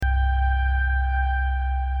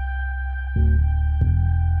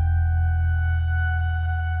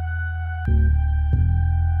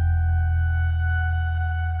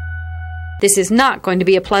This is not going to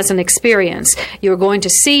be a pleasant experience. You're going to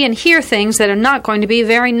see and hear things that are not going to be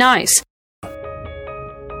very nice.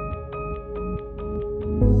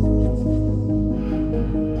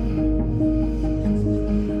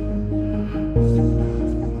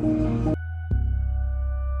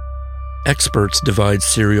 Experts divide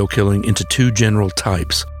serial killing into two general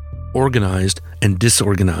types, organized and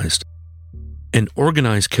disorganized. An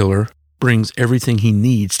organized killer brings everything he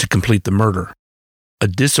needs to complete the murder. A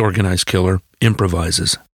disorganized killer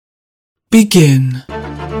improvises. Begin.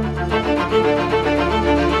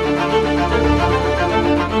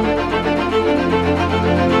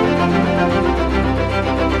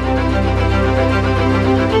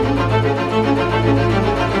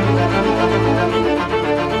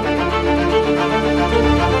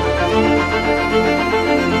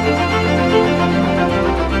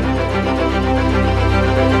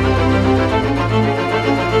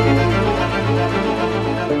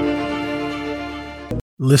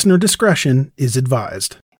 Listener discretion is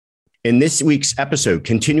advised. In this week's episode,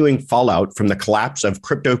 continuing fallout from the collapse of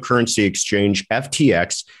cryptocurrency exchange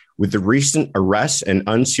FTX with the recent arrest and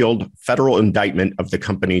unsealed federal indictment of the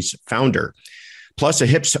company's founder, plus a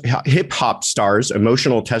hip-hop star's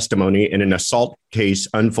emotional testimony in an assault case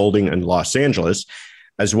unfolding in Los Angeles,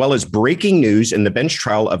 as well as breaking news in the bench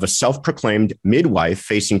trial of a self-proclaimed midwife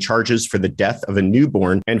facing charges for the death of a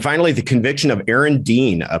newborn. And finally, the conviction of Aaron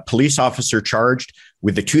Dean, a police officer charged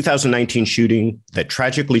with the 2019 shooting that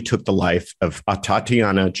tragically took the life of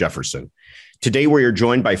Tatiana Jefferson. Today, we are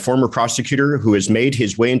joined by former prosecutor who has made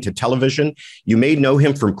his way into television. You may know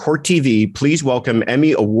him from Court TV. Please welcome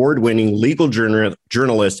Emmy award-winning legal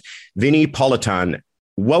journalist, Vinny Politan.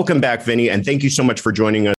 Welcome back, Vinny, and thank you so much for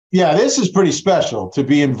joining us. Yeah, this is pretty special to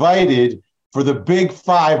be invited for the big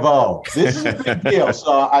 5-0. This is a big deal.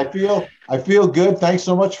 So I feel good. Thanks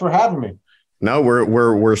so much for having me. No,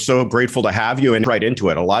 we're so grateful to have you, and right into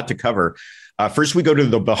it. A lot to cover. First, we go to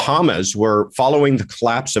the Bahamas, where following the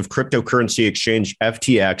collapse of cryptocurrency exchange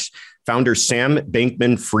FTX, founder Sam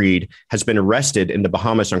Bankman-Fried has been arrested in the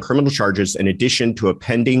Bahamas on criminal charges in addition to a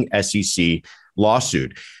pending SEC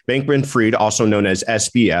lawsuit. Bankman-Fried, also known as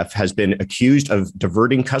SBF, has been accused of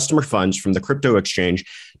diverting customer funds from the crypto exchange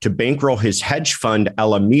to bankroll his hedge fund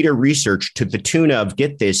Alameda Research to the tune of,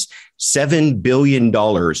 get this, $7 billion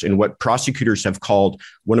in what prosecutors have called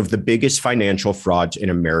one of the biggest financial frauds in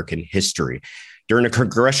American history. During a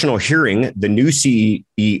congressional hearing, the new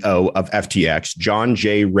CEO of FTX, John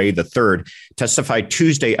J. Ray III, testified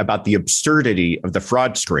Tuesday about the absurdity of the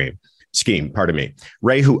fraud scheme.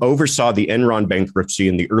 Ray, who oversaw the Enron bankruptcy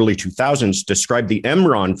in the early 2000s, described the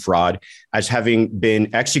Enron fraud as having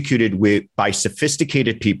been executed by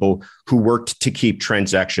sophisticated people who worked to keep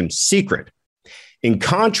transactions secret. In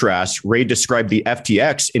contrast, Ray described the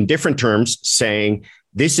FTX in different terms, saying,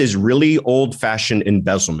 "This is really old-fashioned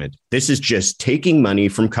embezzlement. This is just taking money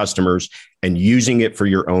from customers and using it for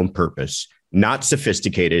your own purpose. Not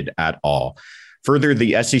sophisticated at all." Further,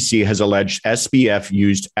 the SEC has alleged SBF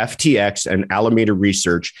used FTX and Alameda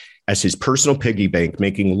Research as his personal piggy bank,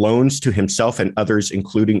 making loans to himself and others,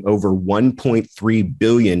 including over $1.3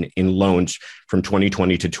 billion in loans from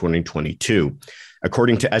 2020 to 2022.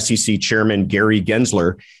 According to SEC Chairman Gary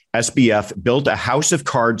Gensler, SBF built a house of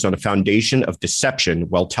cards on a foundation of deception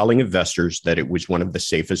while telling investors that it was one of the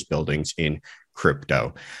safest buildings in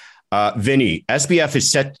crypto. Vinny,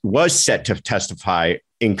 SBF was set to testify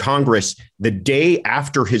in Congress the day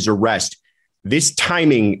after his arrest. This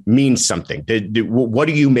timing means something. What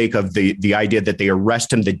do you make of the idea that they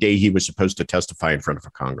arrest him the day he was supposed to testify in front of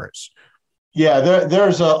a Congress? Yeah,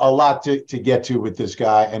 there's a lot to get to with this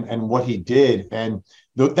guy and what he did. And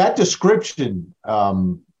that description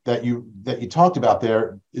that you talked about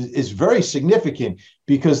there is very significant,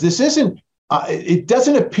 because this isn't, it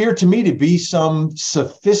doesn't appear to me to be some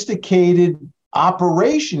sophisticated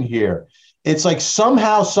operation here. It's like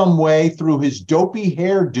somehow, some way, through his dopey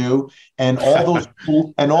hairdo and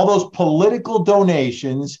all those political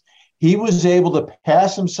donations, he was able to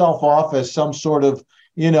pass himself off as some sort of,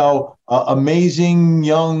 amazing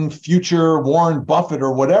young future Warren Buffett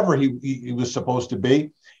or whatever he was supposed to be.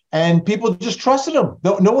 And people just trusted him.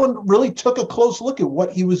 No one really took a close look at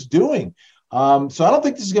what he was doing. So I don't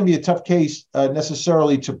think this is going to be a tough case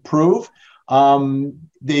necessarily to prove.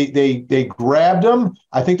 They grabbed him.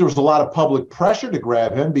 I think there was a lot of public pressure to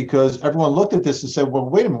grab him, because everyone looked at this and said, well,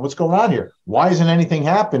 wait a minute, what's going on here? Why isn't anything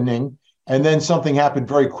happening? And then something happened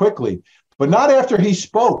very quickly, but not after he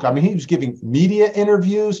spoke. I mean, he was giving media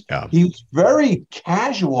interviews. Yeah. He was very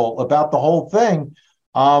casual about the whole thing.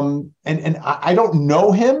 And I don't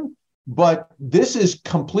know him, but this is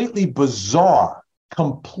completely bizarre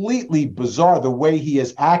the way he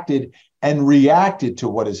has acted and reacted to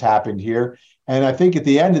what has happened here. And I think at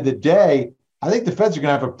the end of the day, I think the feds are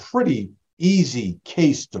going to have a pretty easy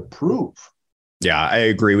case to prove. Yeah, I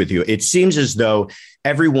agree with you. It seems as though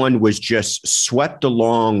everyone was just swept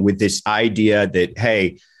along with this idea that,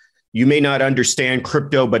 hey, you may not understand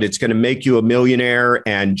crypto, but it's going to make you a millionaire,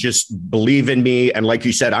 and just believe in me. And like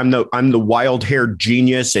you said, I'm the wild-haired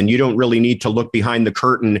genius, and you don't really need to look behind the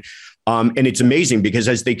curtain. And it's amazing because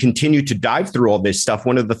as they continue to dive through all this stuff,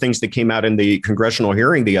 one of the things that came out in the congressional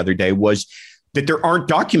hearing the other day was that there aren't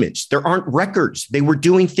documents, there aren't records. They were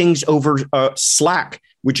doing things over Slack,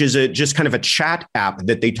 which is just kind of a chat app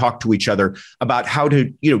that they talk to each other about how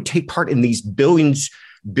to, take part in these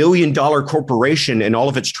billion-dollar corporation and all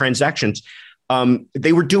of its transactions.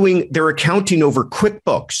 They were doing their accounting over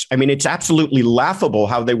QuickBooks. I mean, it's absolutely laughable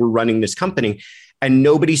how they were running this company, and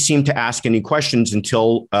nobody seemed to ask any questions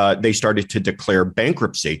until they started to declare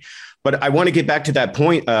bankruptcy. But I want to get back to that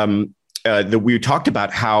point that we talked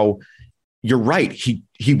about, how you're right.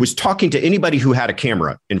 He was talking to anybody who had a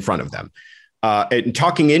camera in front of them, and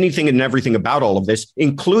talking anything and everything about all of this,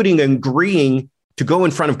 including agreeing to go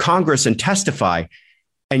in front of Congress and testify.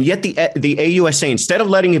 And yet the AUSA, instead of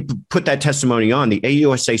letting him put that testimony on, the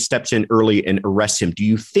AUSA steps in early and arrests him. Do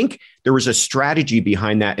you think there was a strategy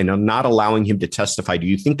behind that and not allowing him to testify? Do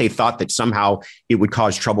you think they thought that somehow it would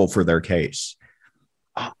cause trouble for their case?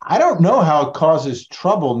 I don't know how it causes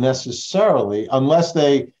trouble necessarily, unless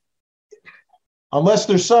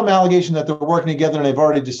there's some allegation that they're working together and they've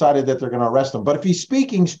already decided that they're going to arrest him. But if he's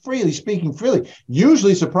speaking freely,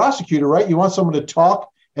 usually as a prosecutor, right, you want someone to talk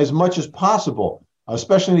as much as possible,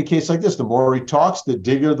 especially in a case like this. The more he talks, the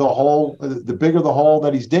bigger the hole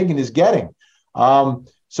that he's digging is getting.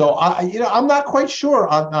 So I'm not quite sure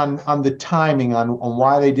on the timing on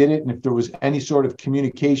why they did it and if there was any sort of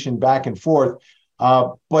communication back and forth.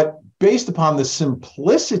 But based upon the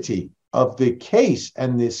simplicity of the case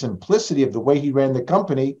and the simplicity of the way he ran the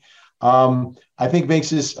company, I think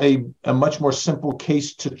makes this a much more simple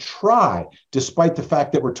case to try, despite the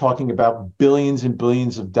fact that we're talking about billions and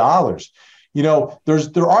billions of dollars.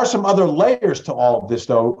 There are some other layers to all of this,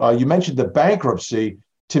 though. You mentioned the bankruptcy.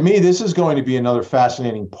 To me, this is going to be another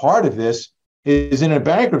fascinating part of this. Is in a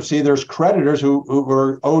bankruptcy, there's creditors who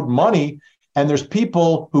are owed money, and there's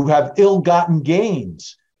people who have ill-gotten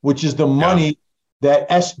gains, which is the money that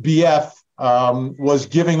SBF was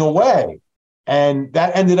giving away. And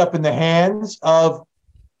that ended up in the hands of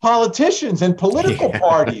politicians and political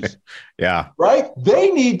parties. Yeah. Right?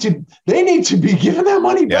 They need to be given that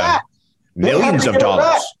money back. Millions of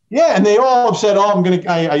dollars. Yeah. And they all have said,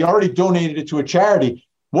 I already donated it to a charity.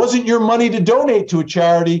 Wasn't your money to donate to a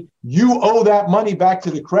charity. You owe that money back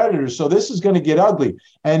to the creditors. So this is going to get ugly.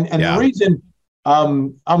 And the reason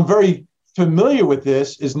I'm very familiar with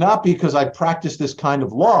this is not because I practice this kind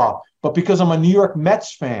of law, but because I'm a New York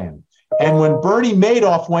Mets fan. And when Bernie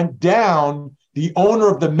Madoff went down, the owner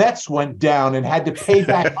of the Mets went down and had to pay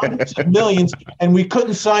back hundreds of millions, and we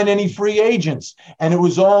couldn't sign any free agents. And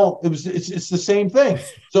it's the same thing.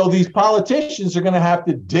 So these politicians are going to have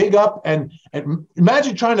to dig up and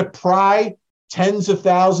imagine trying to pry tens of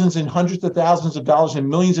thousands and hundreds of thousands of dollars and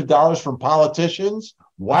millions of dollars from politicians.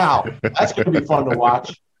 Wow, that's going to be fun to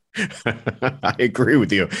watch. I agree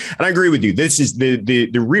with you. And I agree with you. This is the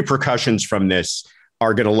repercussions from this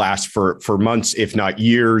are going to last for months, if not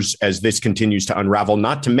years, as this continues to unravel,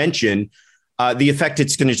 not to mention the effect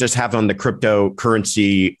it's going to just have on the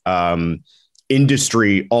cryptocurrency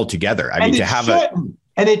industry altogether. And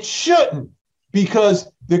it shouldn't,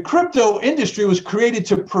 because the crypto industry was created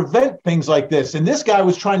to prevent things like this. And this guy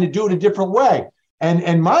was trying to do it a different way.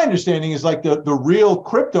 And my understanding is like the real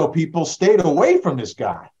crypto people stayed away from this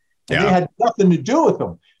guy. And they had nothing to do with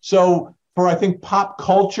them. So for, I think, pop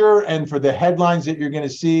culture and for the headlines that you're going to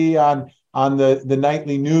see on the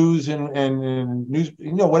nightly news and news,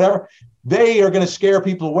 whatever, they are going to scare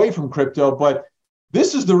people away from crypto. But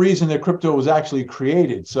this is the reason that crypto was actually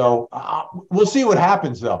created. So we'll see what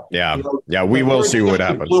happens, though. We will see what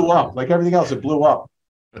happens. It blew up. Like everything else, it blew up.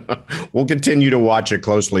 We'll continue to watch it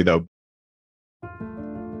closely, though.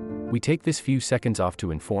 We take this few seconds off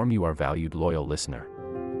to inform you, our valued loyal listener,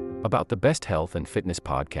 about the best health and fitness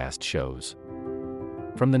podcast shows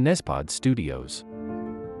from the Nespod studios.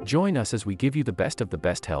 Join us as we give you the best of the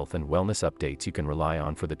best health and wellness updates you can rely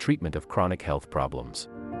on for the treatment of chronic health problems.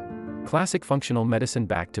 Classic functional medicine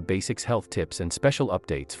back to basics health tips and special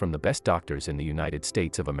updates from the best doctors in the United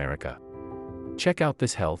States of America. Check out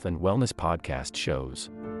this health and wellness podcast shows.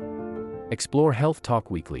 Explore Health Talk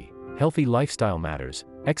Weekly, Healthy Lifestyle Matters,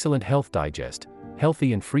 Excellent Health Digest,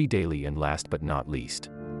 Healthy and Free Daily, and last but not least,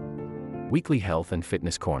 Weekly Health and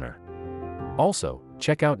Fitness Corner. Also,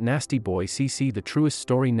 Check out Nasty Boy CC, the truest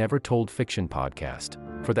story never told fiction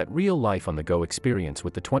podcast, for that real life on the go experience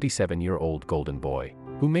with the 27-year-old golden boy,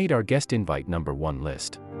 who made our guest invite #1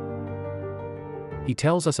 list. He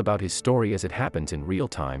tells us about his story as it happens in real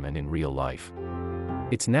time and in real life.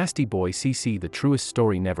 It's Nasty Boy CC, the truest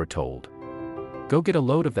story never told. Go get a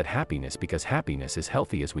load of that happiness, because happiness is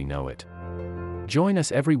healthy as we know it. Join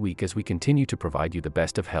us every week as we continue to provide you the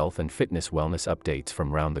best of health and fitness wellness updates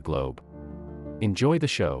from around the globe. Enjoy the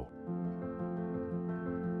show.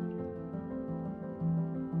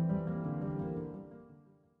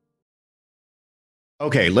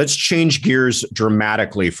 Okay, let's change gears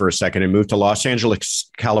dramatically for a second and move to Los Angeles,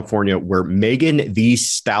 California, where Megan Thee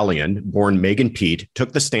Stallion, born Megan Pete,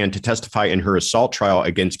 took the stand to testify in her assault trial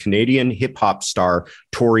against Canadian hip-hop star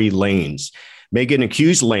Tory Lanez. Megan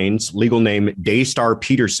accused Lanez, legal name Daystar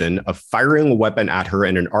Peterson, of firing a weapon at her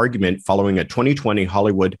in an argument following a 2020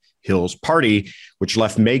 Hollywood Hills party, which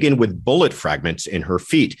left Megan with bullet fragments in her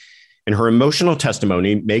feet. In her emotional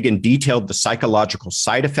testimony, Megan detailed the psychological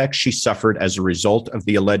side effects she suffered as a result of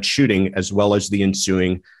the alleged shooting, as well as the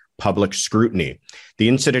ensuing public scrutiny. The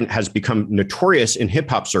incident has become notorious in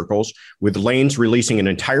hip-hop circles, with Lanez releasing an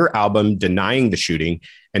entire album denying the shooting,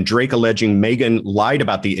 and Drake alleging Megan lied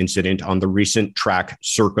about the incident on the recent track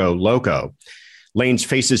Circo Loco. Lanez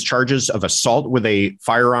faces charges of assault with a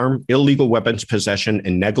firearm, illegal weapons possession,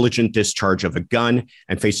 and negligent discharge of a gun,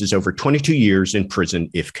 and faces over 22 years in prison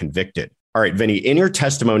if convicted. All right, Vinny, in your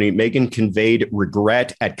testimony, Megan conveyed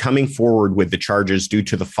regret at coming forward with the charges due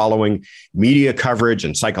to the following media coverage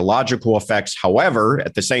and psychological effects. However,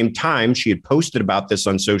 at the same time, she had posted about this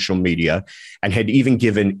on social media and had even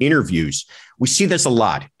given interviews. We see this a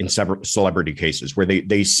lot in several celebrity cases where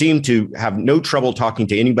they seem to have no trouble talking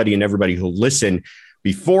to anybody and everybody who'll listen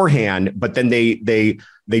beforehand, but then they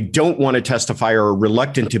don't want to testify or are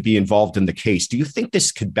reluctant to be involved in the case. Do you think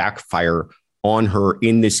this could backfire on her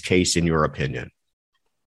in this case, in your opinion?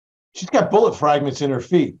 She's got bullet fragments in her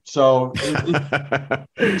feet. So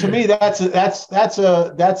to me, that's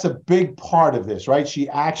a big part of this, right? She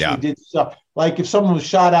actually did stuff. Like if someone was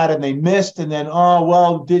shot at and they missed, and then, oh,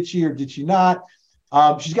 well, did she or did she not?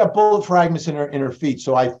 She's got bullet fragments in her feet.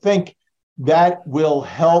 So I think that will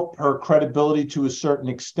help her credibility to a certain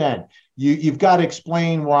extent. You've got to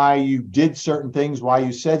explain why you did certain things, why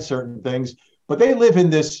you said certain things. But they live in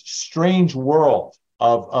this strange world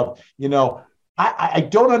of I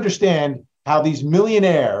don't understand how these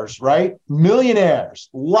millionaires, right? Millionaires,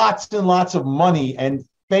 lots and lots of money and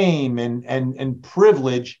fame and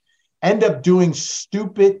privilege end up doing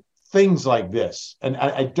stupid things like this. And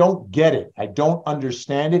I don't get it. I don't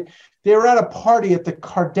understand it. They were at a party at the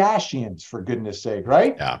Kardashians, for goodness sake,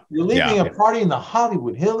 right? Yeah. You're leaving a party in the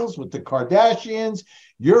Hollywood Hills with the Kardashians.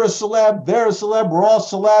 You're a celeb. They're a celeb. We're all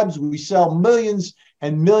celebs. We sell millions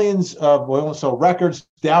and millions of, we won't sell records,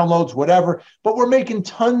 downloads, whatever, but we're making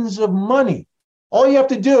tons of money. All you have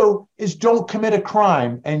to do is don't commit a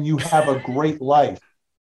crime and you have a great life.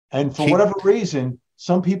 And for whatever reason,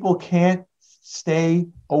 some people can't stay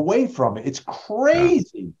away from it. It's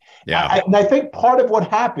crazy. Yeah. And I think part of what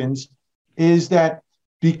happens is that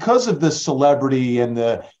because of the celebrity and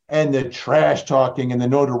the trash talking and the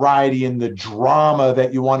notoriety and the drama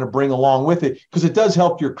that you want to bring along with it, because it does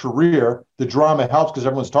help your career. The drama helps because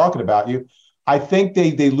everyone's talking about you. I think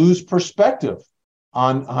they lose perspective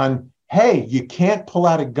on, hey, you can't pull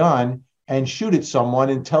out a gun and shoot at someone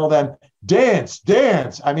and tell them, dance.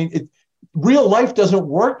 I mean, real life doesn't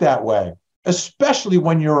work that way, especially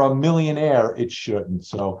when you're a millionaire. It shouldn't.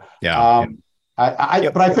 So, but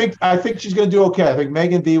I think she's going to do okay. I think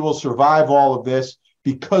Megan Thee will survive all of this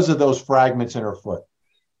because of those fragments in her foot.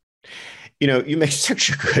 You know, you make such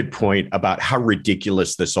a good point about how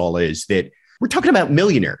ridiculous this all is, that we're talking about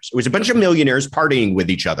millionaires. It was a bunch of millionaires partying with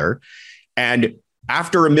each other. And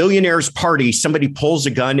after a millionaire's party, somebody pulls a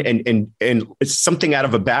gun and something out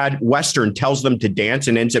of a bad Western tells them to dance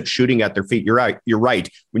and ends up shooting at their feet. You're right.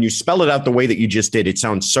 When you spell it out the way that you just did, it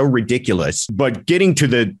sounds so ridiculous. But getting to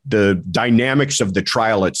the dynamics of the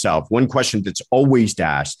trial itself, one question that's always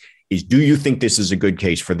asked is, do you think this is a good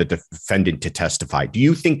case for the defendant to testify? Do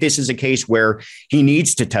you think this is a case where he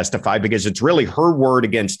needs to testify because it's really her word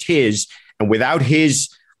against his, and without his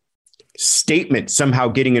statement somehow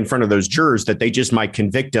getting in front of those jurors, that they just might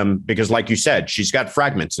convict him because, like you said, she's got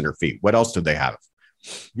fragments in her feet? What else do they have?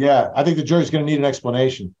 Yeah, I think the jury's going to need an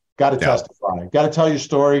explanation. Got to testify. Got to tell your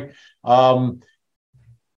story.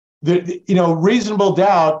 Reasonable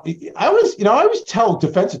doubt. I always tell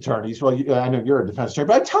defense attorneys, well, I know you're a defense attorney,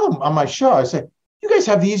 but I tell them on my show, I say, you guys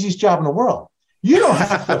have the easiest job in the world. You don't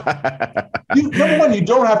have to, number one, you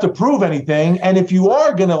don't have to prove anything. And if you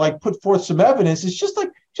are going to like put forth some evidence, it's just like,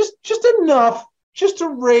 just enough just to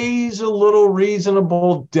raise a little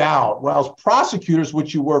reasonable doubt. Well, as prosecutors,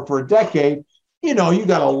 which you were for a decade, you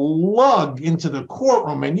got to lug into the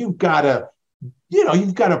courtroom and you've got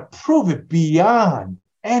to prove it beyond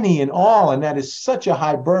any and all. And that is such a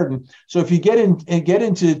high burden. So if you get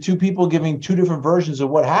into two people giving two different versions of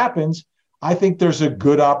what happens, I think there's a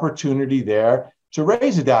good opportunity there to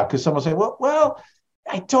raise a doubt, because someone will say, well,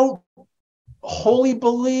 I don't wholly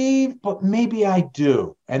believe, but maybe I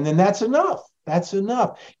do. And then that's enough. That's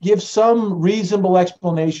enough. Give some reasonable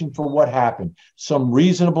explanation for what happened, some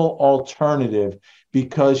reasonable alternative,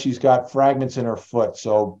 because she's got fragments in her foot.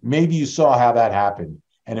 So maybe you saw how that happened,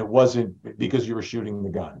 and it wasn't because you were shooting the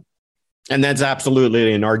gun. And that's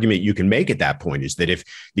absolutely an argument you can make at that point, is that if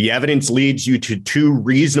the evidence leads you to two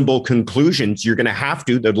reasonable conclusions, you're going to have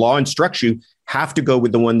to, the law instructs you, have to go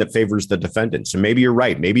with the one that favors the defendant. So maybe you're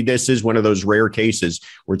right. Maybe this is one of those rare cases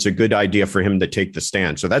where it's a good idea for him to take the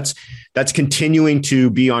stand. So that's continuing to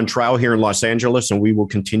be on trial here in Los Angeles, and we will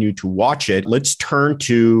continue to watch it. Let's turn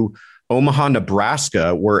to Omaha,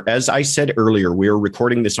 Nebraska, where, as I said earlier, we are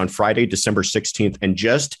recording this on Friday, December 16th, and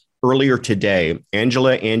just earlier today,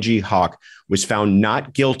 Angie Hawk was found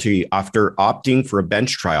not guilty after opting for a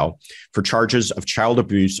bench trial for charges of child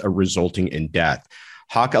abuse resulting in death.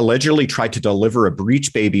 Hawk allegedly tried to deliver a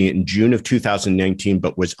breech baby in June of 2019,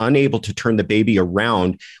 but was unable to turn the baby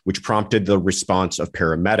around, which prompted the response of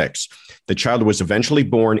paramedics. The child was eventually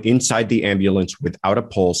born inside the ambulance without a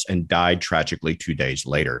pulse and died tragically 2 days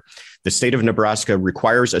later. The state of Nebraska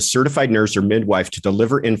requires a certified nurse or midwife to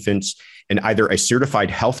deliver infants in either a certified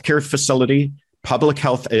healthcare facility, public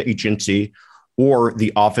health agency, or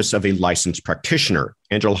the office of a licensed practitioner.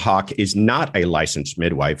 Angela Hawk is not a licensed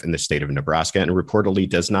midwife in the state of Nebraska and reportedly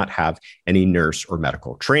does not have any nurse or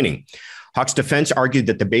medical training. Hawk's defense argued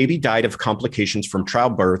that the baby died of complications from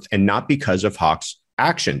childbirth and not because of Hawk's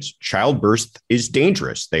actions. Childbirth is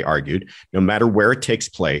dangerous, they argued, no matter where it takes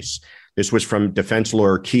place. This was from defense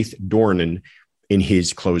lawyer Keith Dornan in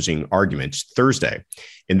his closing arguments Thursday.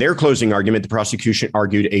 In their closing argument, the prosecution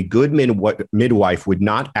argued a good midwife would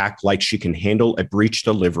not act like she can handle a breech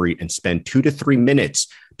delivery and spend 2 to 3 minutes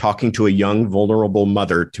talking to a young, vulnerable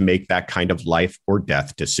mother to make that kind of life or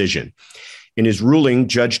death decision. In his ruling,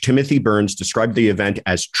 Judge Timothy Burns described the event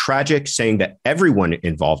as tragic, saying that everyone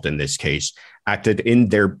involved in this case acted in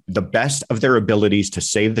the best of their abilities to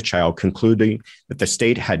save the child, concluding that the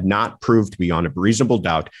state had not proved beyond a reasonable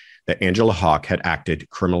doubt that Angela Hawk had acted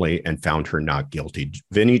criminally, and found her not guilty.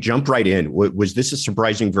 Vinny, jump right in. Was this a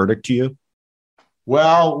surprising verdict to you?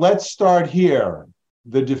 Well, let's start here.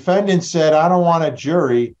 The defendant said, I don't want a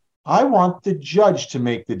jury. I want the judge to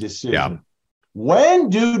make the decision. Yeah. When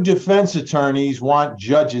do defense attorneys want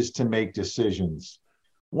judges to make decisions?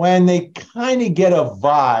 When they kind of get a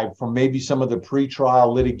vibe from maybe some of the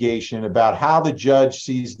pretrial litigation about how the judge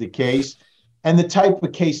sees the case and the type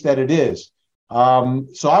of case that it is.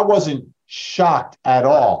 So I wasn't shocked at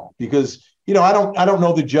all, because, I don't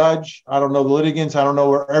know the judge. I don't know the litigants. I don't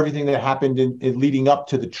know everything that happened in leading up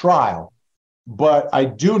to the trial. But I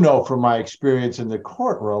do know from my experience in the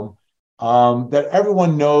courtroom that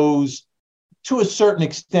everyone knows to a certain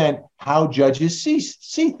extent how judges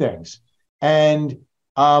see things. And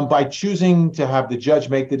by choosing to have the judge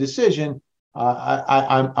make the decision,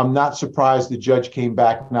 I'm not surprised the judge came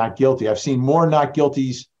back not guilty. I've seen more not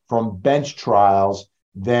guilties from bench trials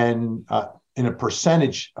than in a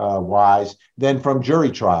percentage wise than from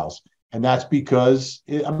jury trials. And that's because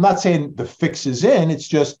I'm not saying the fix is in. It's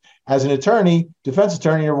just, as an attorney, defense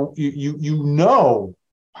attorney, you know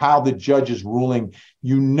how the judge is ruling.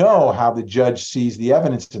 You know how the judge sees the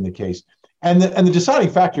evidence in the case. And the deciding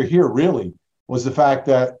factor here really was the fact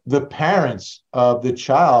that the parents of the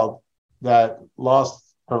child that lost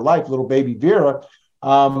her life, little baby Vera,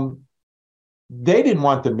 they didn't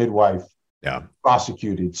want the midwife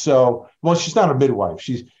prosecuted. So, well, she's not a midwife.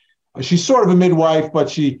 She's sort of a midwife, but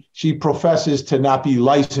she professes to not be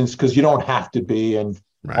licensed because you don't have to be, and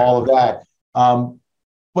all of that.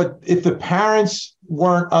 But if the parents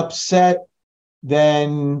weren't upset,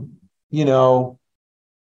 then,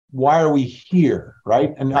 why are we here,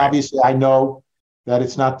 right? And obviously I know that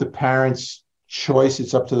it's not the parents' choice.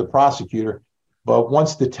 It's up to the prosecutor. But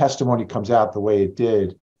once the testimony comes out the way it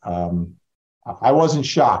did, I wasn't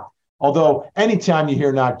shocked. Although anytime you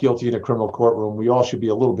hear not guilty in a criminal courtroom, we all should be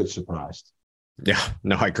a little bit surprised. Yeah,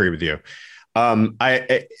 no, I agree with you.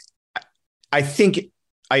 I think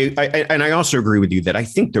I also agree with you that I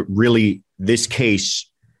think that really this case,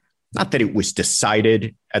 not that it was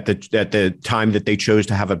decided at the time that they chose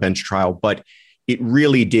to have a bench trial, but it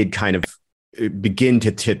really did kind of begin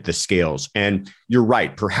to tip the scales. And you're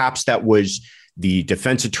right. Perhaps that was the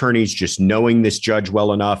defense attorneys just knowing this judge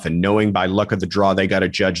well enough and knowing by luck of the draw they got a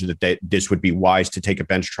judge that this would be wise to take a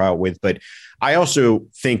bench trial with. But I also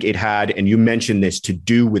think it had, and you mentioned this, to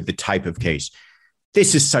do with the type of case.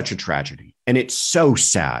 This is such a tragedy, and it's so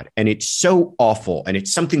sad, and it's so awful, and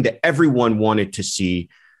it's something that everyone wanted to see,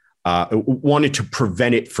 wanted to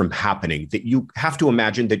prevent it from happening, that you have to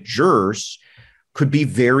imagine that jurors could be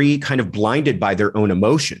very kind of blinded by their own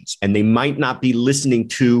emotions, and they might not be listening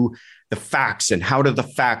to the facts and how do the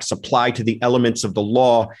facts apply to the elements of the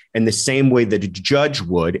law in the same way that a judge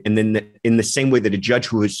would. And then in the same way that a judge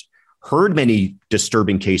who has heard many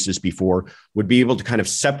disturbing cases before would be able to kind of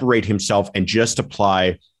separate himself and just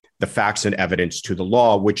apply the facts and evidence to the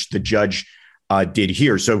law, which the judge did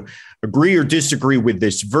here. So agree or disagree with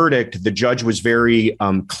this verdict, the judge was very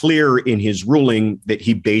clear in his ruling that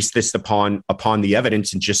he based this upon the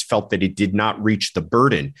evidence and just felt that it did not reach the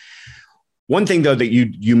burden. One thing, though, that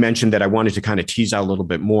you mentioned that I wanted to kind of tease out a little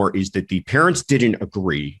bit more is that the parents didn't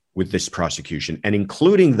agree with this prosecution, and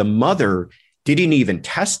including the mother didn't even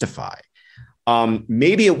testify.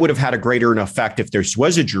 Maybe it would have had a greater effect if there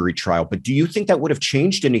was a jury trial, but do you think that would have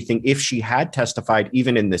changed anything if she had testified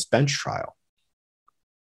even in this bench trial?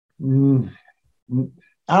 I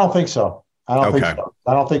don't think so. I don't think so.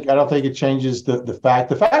 I don't think it changes the fact.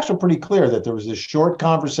 The facts are pretty clear that there was this short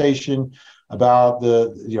conversation about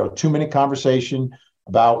the 2-minute conversation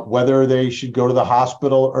about whether they should go to the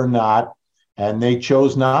hospital or not, and they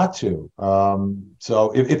chose not to.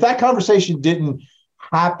 So if that conversation didn't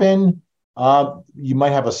happen, you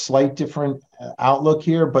might have a slight different outlook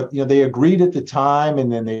here. But they agreed at the time,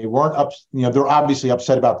 and then they weren't they're obviously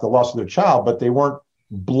upset about the loss of their child, but they weren't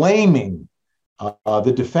blaming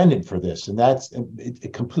the defendant for this, and that's a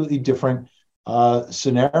completely different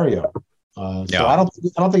scenario. So I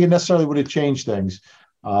don't think it necessarily would have changed things.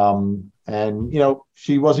 And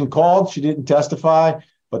she wasn't called, she didn't testify,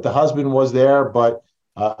 but the husband was there. But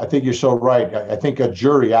I think you're so right. I think a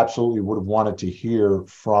jury absolutely would have wanted to hear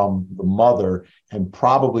from the mother, and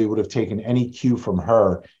probably would have taken any cue from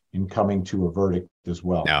her in coming to a verdict as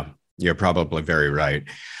well. Yeah, you're probably very right.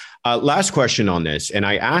 Last question on this, and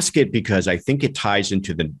I ask it because I think it ties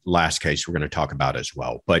into the last case we're going to talk about as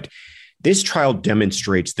well. But this trial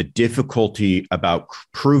demonstrates the difficulty about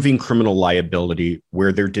proving criminal liability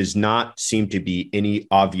where there does not seem to be any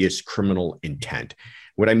obvious criminal intent.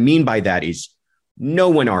 What I mean by that is no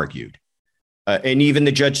one argued, and even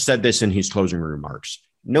the judge said this in his closing remarks,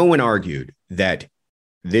 no one argued that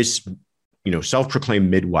this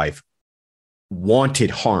self-proclaimed midwife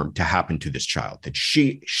wanted harm to happen to this child, that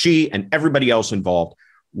she and everybody else involved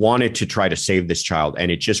wanted to try to save this child, and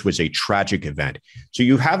it just was a tragic event. So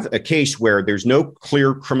you have a case where there's no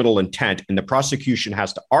clear criminal intent, and the prosecution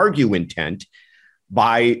has to argue intent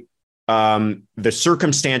by the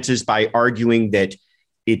circumstances, by arguing that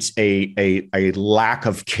it's a lack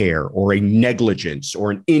of care or a negligence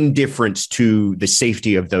or an indifference to the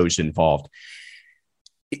safety of those involved.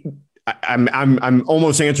 I'm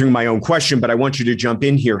almost answering my own question, but I want you to jump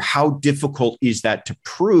in here. How difficult is that to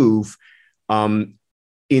prove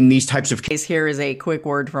in these types of cases? Here is a quick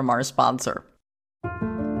word from our sponsor.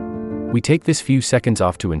 We take this few seconds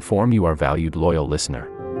off to inform you, our valued loyal listener,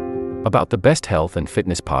 about the best health and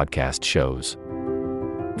fitness podcast shows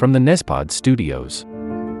from the Nespod studios.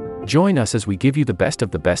 Join us as we give you the best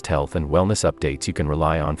of the best health and wellness updates you can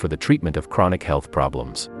rely on for the treatment of chronic health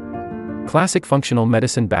problems. Classic functional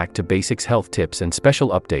medicine back to basics health tips and special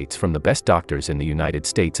updates from the best doctors in the United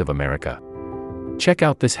States of America. Check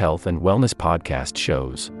out this health and wellness podcast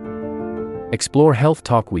shows. Explore Health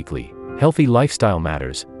Talk Weekly, Healthy Lifestyle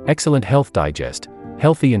Matters, Excellent Health Digest,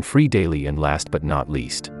 Healthy and Free Daily, and last but not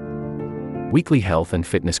least, Weekly Health and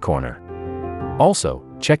Fitness Corner. Also,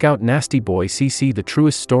 check out Nasty Boy CC, the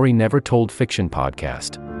truest story never told fiction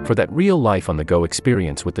podcast, for that real life on the go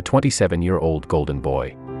experience with the 27-year-old golden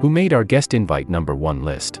boy, who made our guest invite #1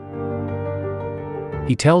 list.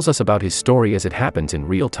 He tells us about his story as it happens in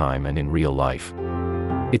real time and in real life.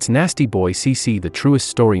 It's Nasty Boy CC, the truest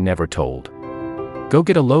story never told. Go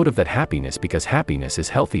get a load of that happiness, because happiness is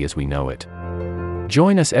healthy as we know it.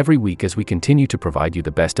 Join us every week as we continue to provide you the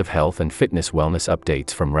best of health and fitness wellness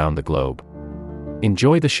updates from around the globe.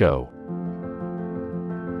 Enjoy the show.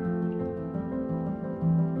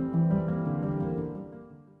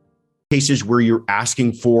 Cases where you're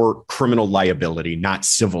asking for criminal liability, not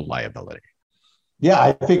civil liability. Yeah,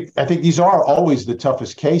 I think these are always the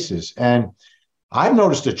toughest cases. And I've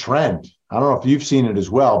noticed a trend. I don't know if you've seen it as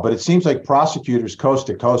well, but it seems like prosecutors coast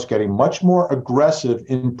to coast getting much more aggressive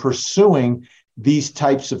in pursuing these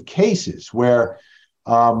types of cases where,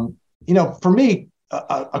 for me,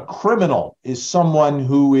 a criminal is someone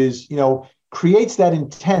who is, creates that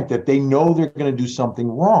intent that they know they're going to do something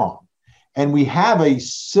wrong. And we have a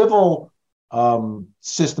civil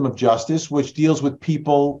system of justice which deals with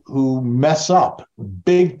people who mess up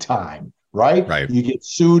big time, right? Right. You get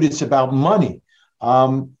sued, it's about money.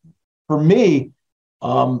 For me,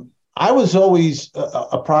 I was always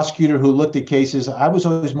a prosecutor who looked at cases. I was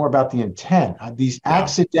always more about the intent. These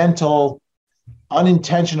accidental,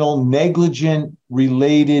 unintentional, negligent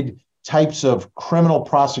related types of criminal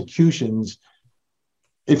prosecutions,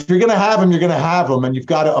 if you're going to have them, you're going to have them, and you've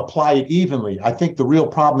got to apply it evenly. I think the real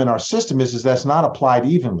problem in our system is that's not applied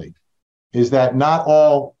evenly, is that not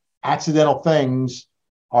all accidental things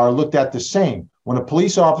are looked at the same. When a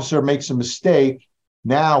police officer makes a mistake,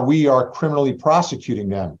 now we are criminally prosecuting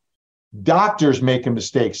them. Doctors make a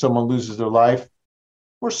mistake, someone loses their life,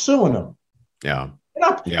 we're suing them. Yeah.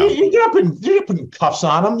 You're not putting cuffs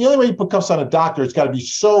on them. The only way you put cuffs on a doctor, it's got to be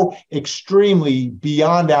so extremely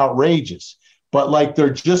beyond outrageous. But like they're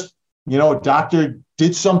just, a doctor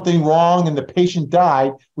did something wrong and the patient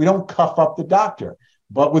died, we don't cuff up the doctor.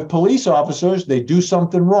 But with police officers, they do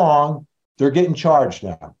something wrong, they're getting charged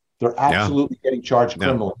now. They're absolutely getting charged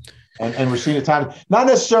criminally. And we're seeing a time, not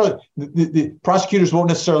necessarily, the prosecutors won't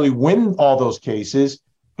necessarily win all those cases,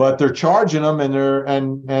 but they're charging them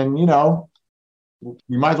and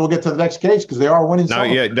we might as well get to the next case because they are winning. No,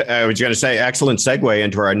 I was going to say, excellent segue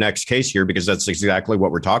into our next case here, because that's exactly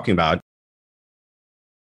what we're talking about.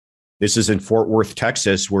 This is in Fort Worth,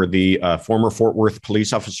 Texas, where the former Fort Worth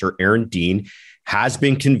police officer Aaron Dean has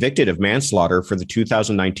been convicted of manslaughter for the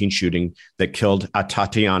 2019 shooting that killed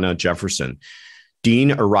Tatiana Jefferson.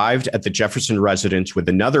 Dean arrived at the Jefferson residence with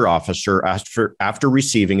another officer after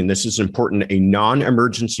receiving, and this is important, a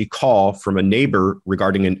non-emergency call from a neighbor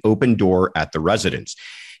regarding an open door at the residence.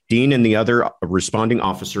 Dean and the other responding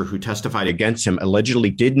officer who testified against him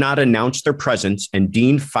allegedly did not announce their presence, and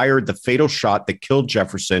Dean fired the fatal shot that killed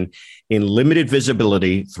Jefferson in limited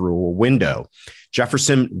visibility through a window.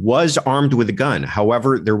 Jefferson was armed with a gun.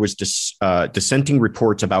 However, there was dissenting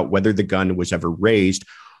reports about whether the gun was ever raised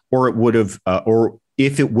or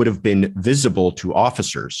if it would have been visible to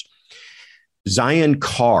officers. Zion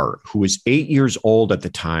Carr, who was 8 years old at the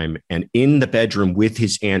time and in the bedroom with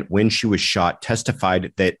his aunt when she was shot,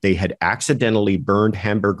 testified that they had accidentally burned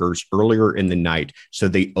hamburgers earlier in the night, so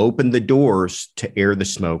they opened the doors to air the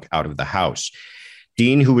smoke out of the house.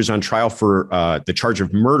 Dean, who was on trial for the charge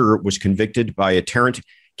of murder, was convicted by a Tarrant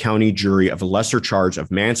County jury of a lesser charge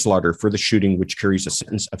of manslaughter for the shooting, which carries a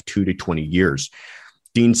sentence of 2 to 20 years.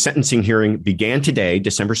 Dean's sentencing hearing began today,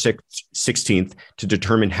 December 16th, to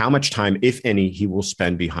determine how much time, if any, he will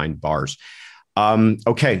spend behind bars.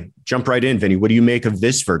 Okay, jump right in, Vinny. What do you make of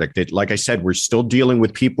this verdict? Like I said, we're still dealing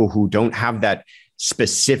with people who don't have that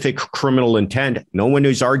specific criminal intent. No one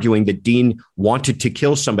is arguing that Dean wanted to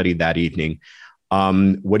kill somebody that evening.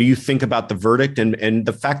 What do you think about the verdict and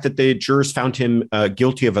the fact that the jurors found him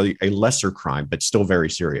guilty of a lesser crime, but still very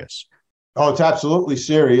serious? Oh, it's absolutely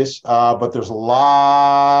serious, but there's a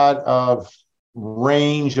lot of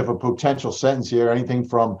range of a potential sentence here, anything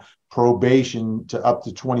from probation to up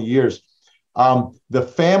to 20 years. The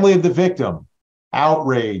family of the victim,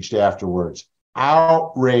 outraged afterwards,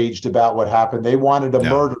 outraged about what happened. They wanted a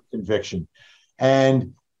murder conviction.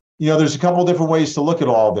 And, there's a couple of different ways to look at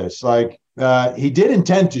all this. Like, he did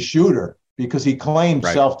intend to shoot her because he claimed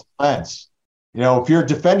self-defense. If you're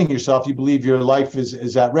defending yourself, you believe your life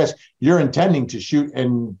is at risk, you're intending to shoot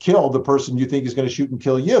and kill the person you think is going to shoot and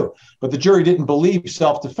kill you. But the jury didn't believe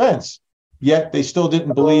self-defense, yet they still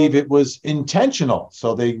didn't believe it was intentional.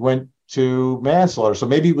 So they went to manslaughter. So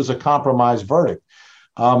maybe it was a compromise verdict.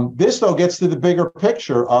 This, though, gets to the bigger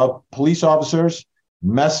picture of police officers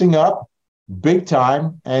messing up big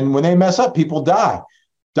time. And when they mess up, people die.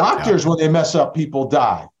 Doctors, when they mess up, people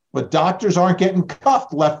die. But doctors aren't getting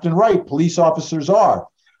cuffed left and right. Police officers are.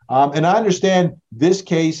 And I understand this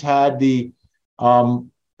case had the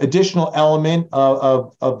additional element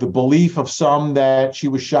of the belief of some that she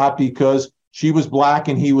was shot because she was black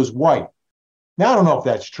and he was white. Now, I don't know if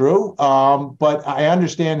that's true, but I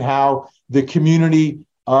understand how the community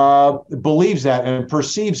believes that and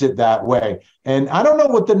perceives it that way. And I don't know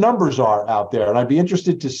what the numbers are out there. And I'd be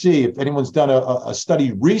interested to see if anyone's done a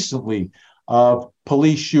study recently of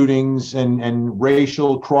police shootings and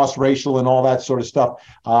racial, cross-racial, and all that sort of stuff.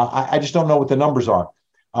 I just don't know what the numbers are.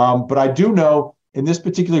 But I do know in this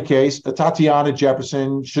particular case, Tatiana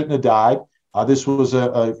Jefferson shouldn't have died. This was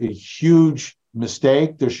a huge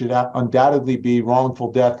mistake. There should undoubtedly be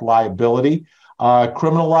wrongful death liability.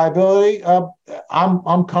 Criminal liability,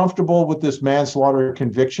 I'm comfortable with this manslaughter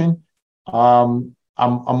conviction.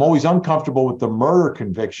 I'm always uncomfortable with the murder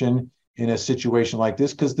conviction in a situation like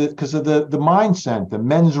this because of the mindset, the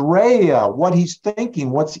mens rea, what he's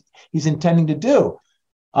thinking, what he's intending to do.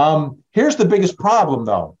 Here's the biggest problem,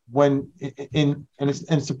 though,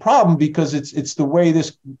 it's a problem because it's the way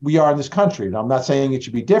we are in this country. And I'm not saying it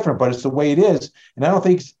should be different, but it's the way it is, and I don't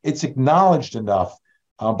think it's acknowledged enough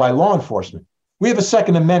by law enforcement. We have a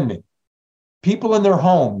Second Amendment. People in their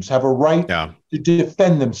homes have a right to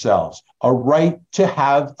defend themselves, a right to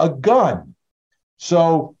have a gun.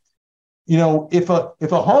 So, if a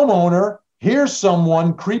homeowner here's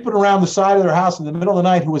someone creeping around the side of their house in the middle of the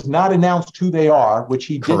night who has not announced who they are, which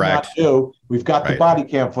he did not do. We've got the body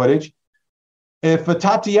cam footage. If a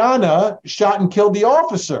Tatiana shot and killed the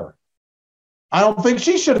officer, I don't think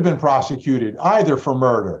she should have been prosecuted either for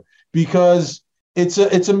murder because it's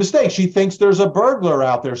a mistake. She thinks there's a burglar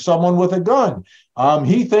out there, someone with a gun.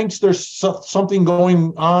 He thinks there's something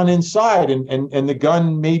going on inside and the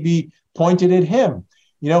gun may be pointed at him.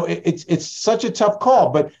 It's such a tough call,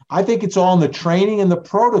 but I think it's all in the training and the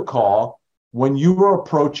protocol when you are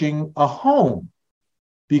approaching a home.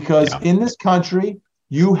 Because in this country,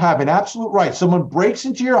 you have an absolute right. Someone breaks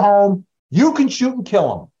into your home, you can shoot and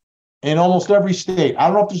kill them in almost every state. I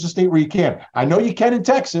don't know if there's a state where you can't. I know you can in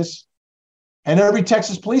Texas, and every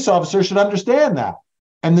Texas police officer should understand that.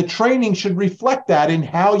 And the training should reflect that in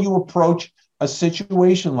how you approach a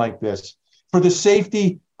situation like this for the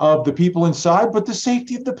safety of the people inside, but the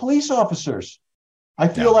safety of the police officers. I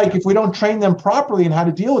feel like if we don't train them properly in how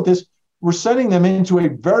to deal with this, we're sending them into a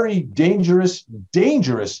very dangerous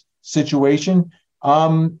situation.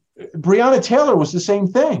 Breonna Taylor was the same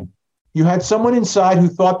thing. You had someone inside who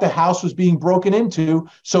thought the house was being broken into,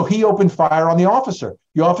 so he opened fire on the officer.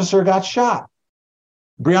 The officer got shot.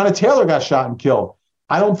 Breonna Taylor got shot and killed.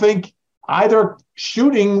 I don't think either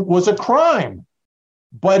shooting was a crime,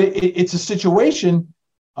 but it's a situation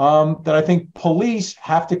that I think police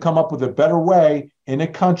have to come up with a better way in a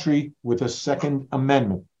country with a Second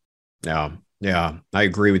Amendment. Yeah, I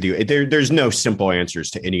agree with you. There's no simple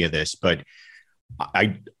answers to any of this, but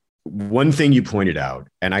one thing you pointed out,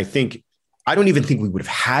 and I don't even think we would have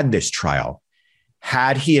had this trial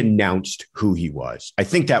had he announced who he was. I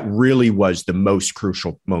think that really was the most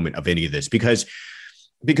crucial moment of any of this because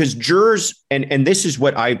jurors, and this is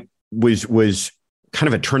what I was kind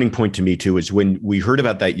of a turning point to me too, is when we heard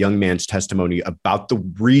about that young man's testimony about the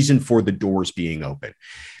reason for the doors being open,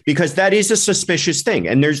 because that is a suspicious thing.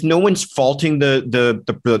 And there's no one's faulting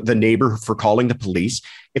the neighbor for calling the police.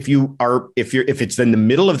 If it's in the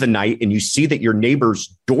middle of the night and you see that your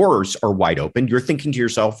neighbor's doors are wide open, you're thinking to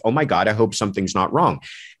yourself, oh my God, I hope something's not wrong.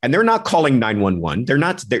 And they're not calling 911.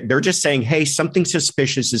 They're just saying, hey, something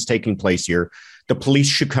suspicious is taking place here. The police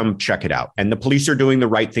should come check it out. And the police are doing the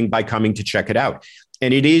right thing by coming to check it out.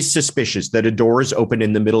 And it is suspicious that a door is open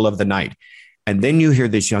in the middle of the night. And then you hear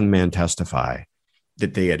this young man testify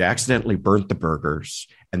that they had accidentally burnt the burgers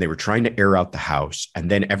and they were trying to air out the house. And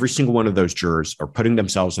then every single one of those jurors are putting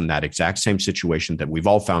themselves in that exact same situation that we've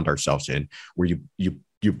all found ourselves in, where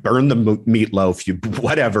you burn the meatloaf,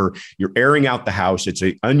 you're airing out the house. It's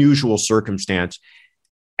an unusual circumstance.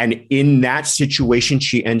 And in that situation,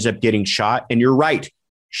 she ends up getting shot. And you're right.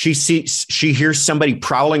 She hears somebody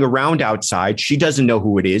prowling around outside. She doesn't know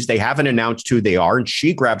who it is. They haven't announced who they are. And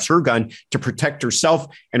she grabs her gun to protect herself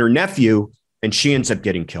and her nephew. And she ends up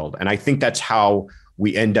getting killed. And I think that's how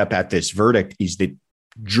we end up at this verdict, is that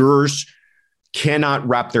jurors cannot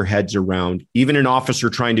wrap their heads around, even an officer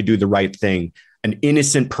trying to do the right thing, an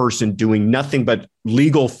innocent person doing nothing but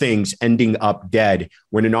legal things ending up dead,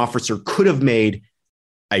 when an officer could have made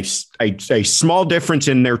a small difference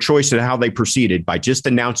in their choice and how they proceeded by just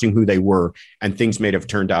announcing who they were, and things may have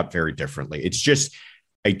turned out very differently. It's just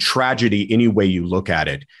a tragedy any way you look at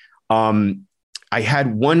it. I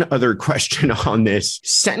had one other question on this.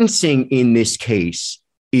 Sentencing in this case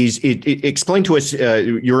explain to us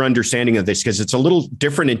your understanding of this, because it's a little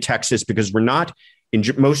different in Texas, because we're not in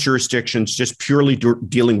most jurisdictions just purely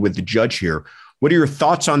dealing with the judge here. What are your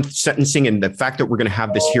thoughts on sentencing and the fact that we're going to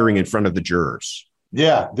have this hearing in front of the jurors?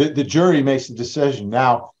 Yeah, the jury makes the decision.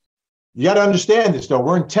 Now, you got to understand this, though.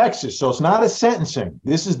 We're in Texas, so it's not a sentencing.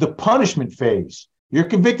 This is the punishment phase. You're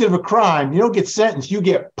convicted of a crime. You don't get sentenced. You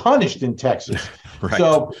get punished in Texas. Right.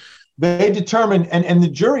 So they determine, and the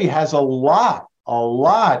jury has a lot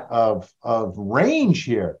of range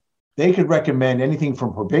here. They could recommend anything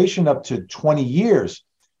from probation up to 20 years.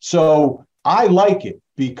 So I like it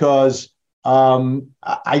because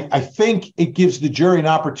I think it gives the jury an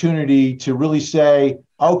opportunity to really say,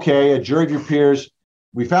 okay, a jury of your peers,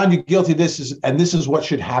 we found you guilty of this, this is what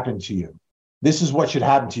should happen to you. This is what should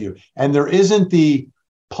happen to you. And there isn't the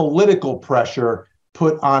political pressure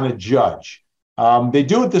put on a judge. They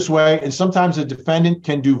do it this way, and sometimes a defendant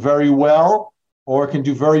can do very well or can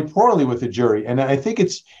do very poorly with the jury. And I think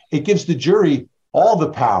it gives the jury all the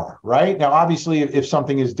power, right? Now, obviously, if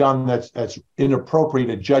something is done that's inappropriate,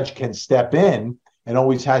 a judge can step in and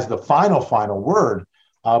always has the final word.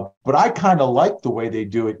 But I kind of like the way they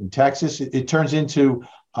do it in Texas. It turns into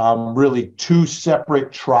really two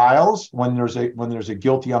separate trials when there's a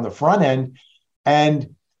guilty on the front end,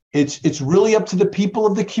 and it's really up to the people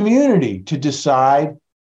of the community to decide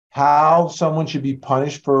how someone should be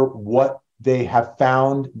punished for what they have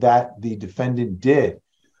found that the defendant did.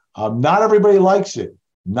 Not everybody likes it.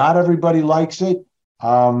 Not everybody likes it.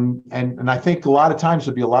 And I think a lot of times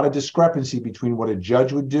there'll be a lot of discrepancy between what a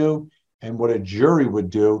judge would do and what a jury would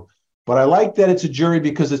do. But I like that it's a jury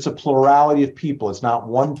because it's a plurality of people. It's not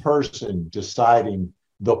one person deciding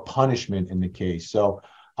the punishment in the case. So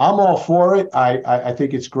I'm all for it. I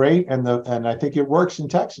think it's great, and I think it works in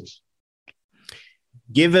Texas.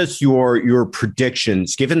 Give us your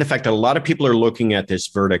predictions, given the fact that a lot of people are looking at this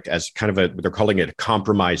verdict as kind of they're calling it a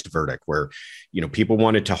compromised verdict, where, people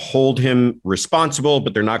wanted to hold him responsible,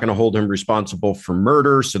 but they're not going to hold him responsible for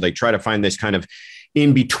murder. So they try to find this kind of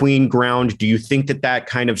in between ground. Do you think that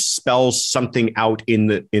kind of spells something out in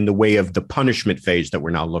the way of the punishment phase that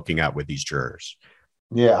we're now looking at with these jurors?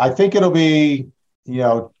 Yeah, I think it'll be,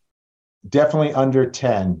 definitely under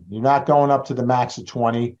 10. You're not going up to the max of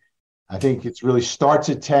 20. I think it really starts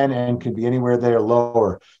at 10 and could be anywhere there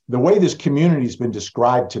lower. The way this community has been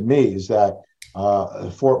described to me is that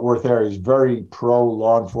the Fort Worth area is very pro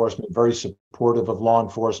law enforcement, very supportive of law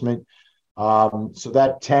enforcement. So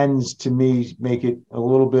that tends to me make it a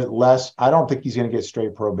little bit less. I don't think he's going to get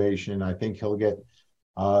straight probation. I think he'll get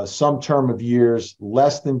some term of years,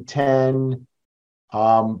 less than 10,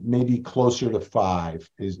 maybe closer to 5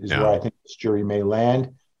 is where I think this jury may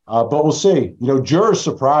land. But we'll see. Jurors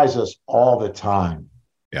surprise us all the time.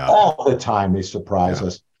 Yeah. All the time they surprise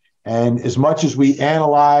us. And as much as we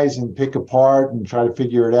analyze and pick apart and try to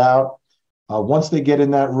figure it out, once they get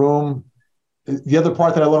in that room, the other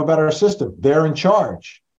part that I love about our system, they're in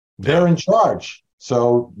charge. They're in charge.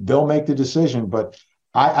 So they'll make the decision. But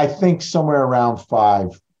I think somewhere around 5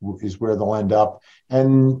 is where they'll end up.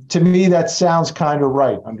 And to me, that sounds kind of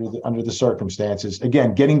right under the circumstances.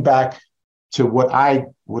 Again, getting back to what I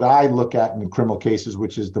look at in the criminal cases,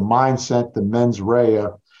 which is the mindset, the mens rea,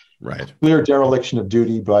 right? Clear dereliction of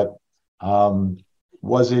duty, but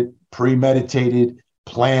was it premeditated,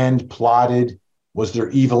 planned, plotted? Was there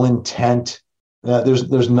evil intent?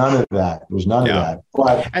 There's none of that. There's none of that.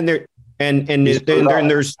 But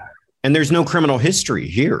there's no criminal history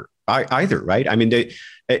here either, right? I mean,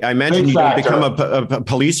 I imagine you don't become a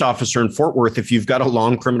police officer in Fort Worth if you've got a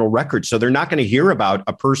long criminal record. So they're not going to hear about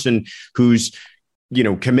a person who's,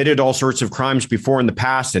 committed all sorts of crimes before in the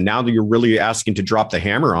past, and now that you're really asking to drop the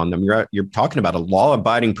hammer on them. You're talking about a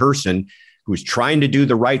law-abiding person who's trying to do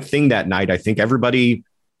the right thing that night. I think everybody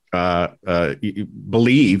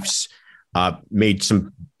believes made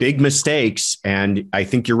some big mistakes, and I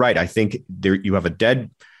think you're right. I think you have a dead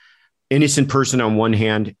innocent person on one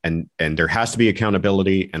hand, and there has to be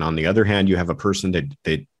accountability. And on the other hand, you have a person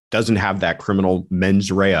that doesn't have that criminal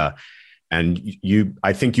mens rea. And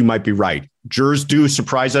I think you might be right. Jurors do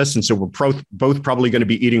surprise us. And so we're both probably going to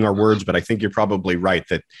be eating our words, but I think you're probably right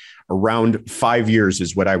that around 5 years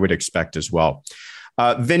is what I would expect as well.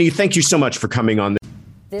 Vinny, thank you so much for coming on.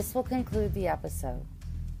 This will conclude the episode.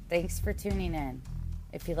 Thanks for tuning in.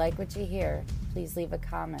 If you like what you hear, please leave a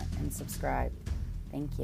comment and subscribe. Thank you.